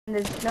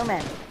the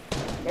snowman.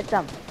 Get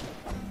some.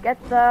 Get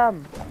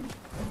some.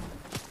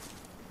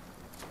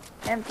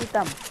 Empty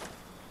them.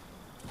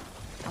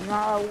 I'm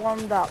not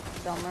warmed up,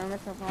 so I'm gonna miss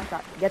something like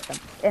that. Get them.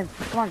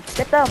 Come on,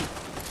 get them.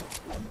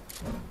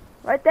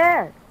 Right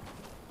there.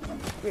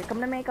 Here, come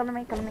to me, come to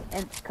me, come to me,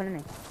 come to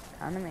me.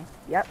 Come to me.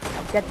 Yep,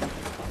 I'll get them.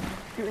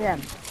 Shoot him.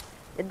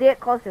 Get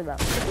closer though.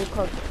 Get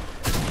closer.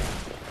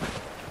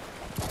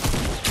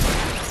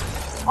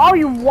 Oh,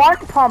 you one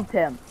pumped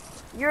him.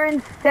 You're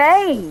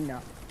insane.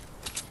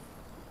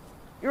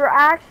 You're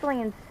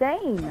actually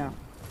insane.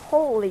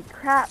 Holy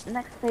crap.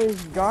 Next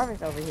phase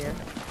Jarvis over here.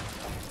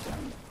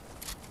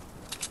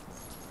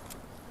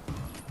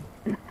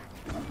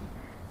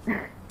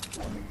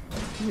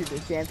 You're the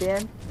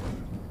champion?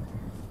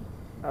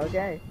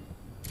 Okay.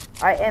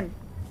 Alright, I'm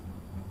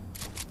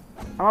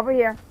over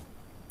here.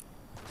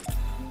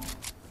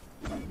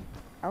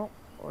 Oh,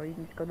 or you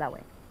can just go that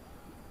way.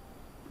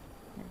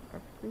 Okay,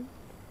 perfectly.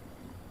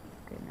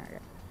 Okay, now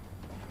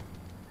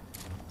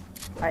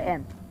I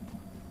got.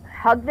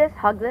 Hug this,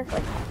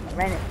 like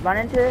run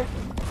into this.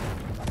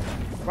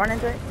 Run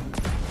into it.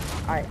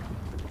 Alright.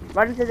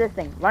 Run into this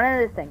thing. Run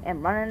into this thing.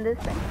 And run into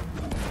this thing.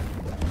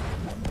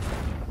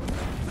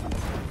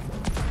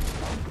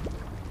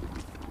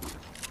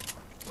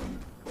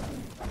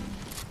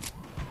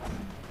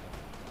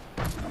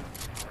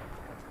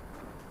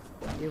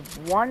 You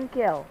have one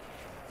kill.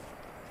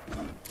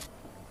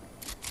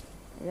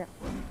 Yep.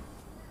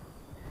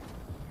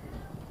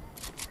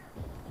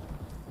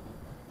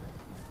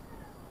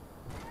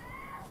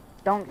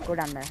 Don't go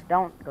down there.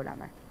 Don't go down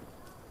there.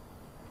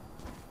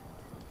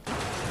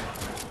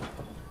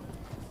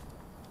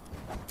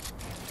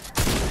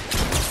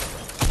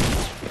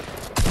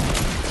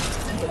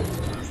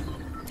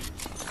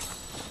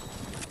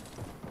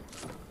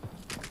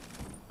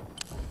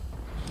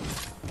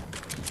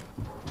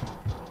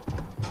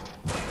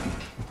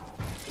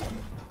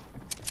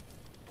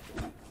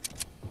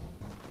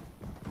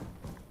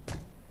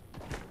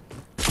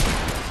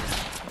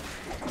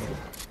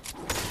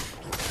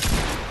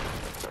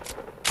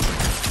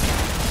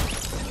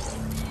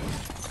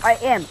 I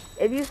am.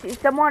 If you see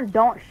someone,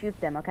 don't shoot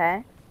them,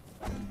 okay?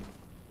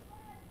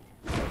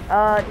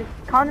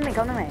 Just come to me,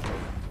 come to me.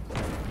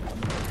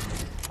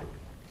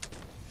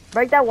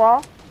 Break that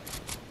wall.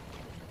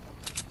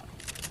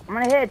 I'm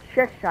gonna hit a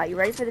trick shot. You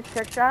ready for this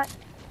trick shot?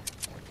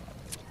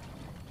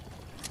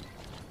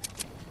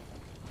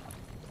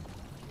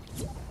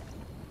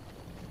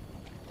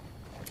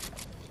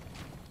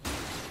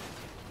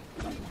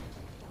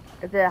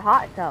 It's a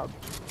hot tub.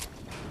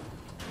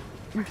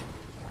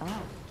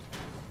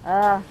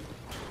 Oh.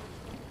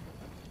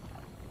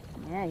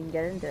 Yeah, you can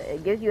get into it.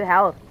 It gives you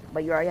health,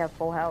 but you already have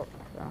full health,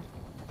 so.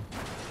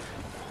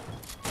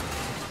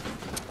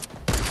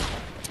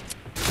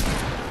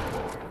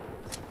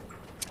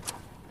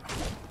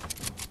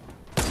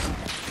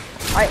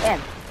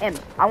 Alright, M,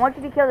 I want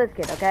you to kill this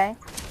kid, okay?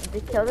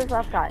 Just kill this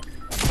left guy.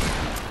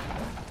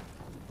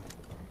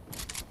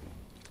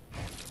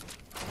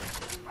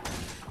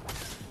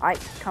 Alright,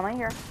 come right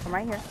here, come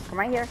right here, come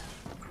right here.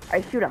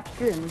 Alright, shoot him,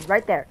 he's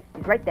right there,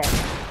 he's right there.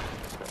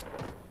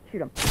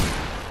 Shoot him.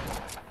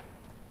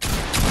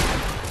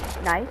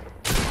 Nice.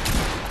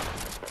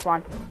 Come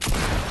on.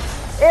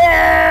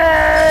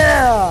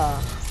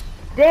 Yeah!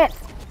 Dance!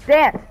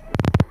 Dance!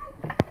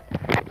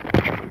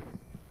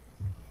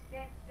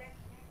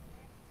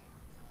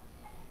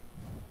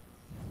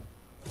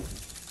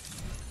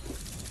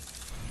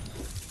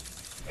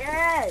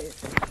 Yes!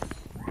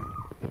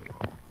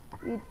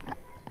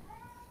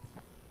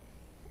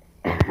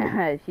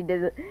 She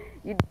did it.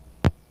 You.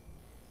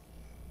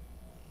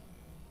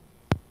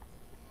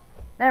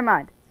 Never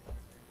mind.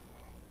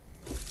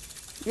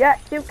 Yeah,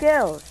 2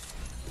 kills.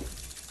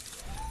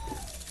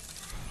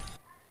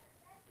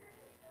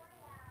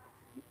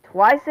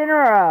 Twice in a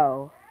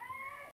row.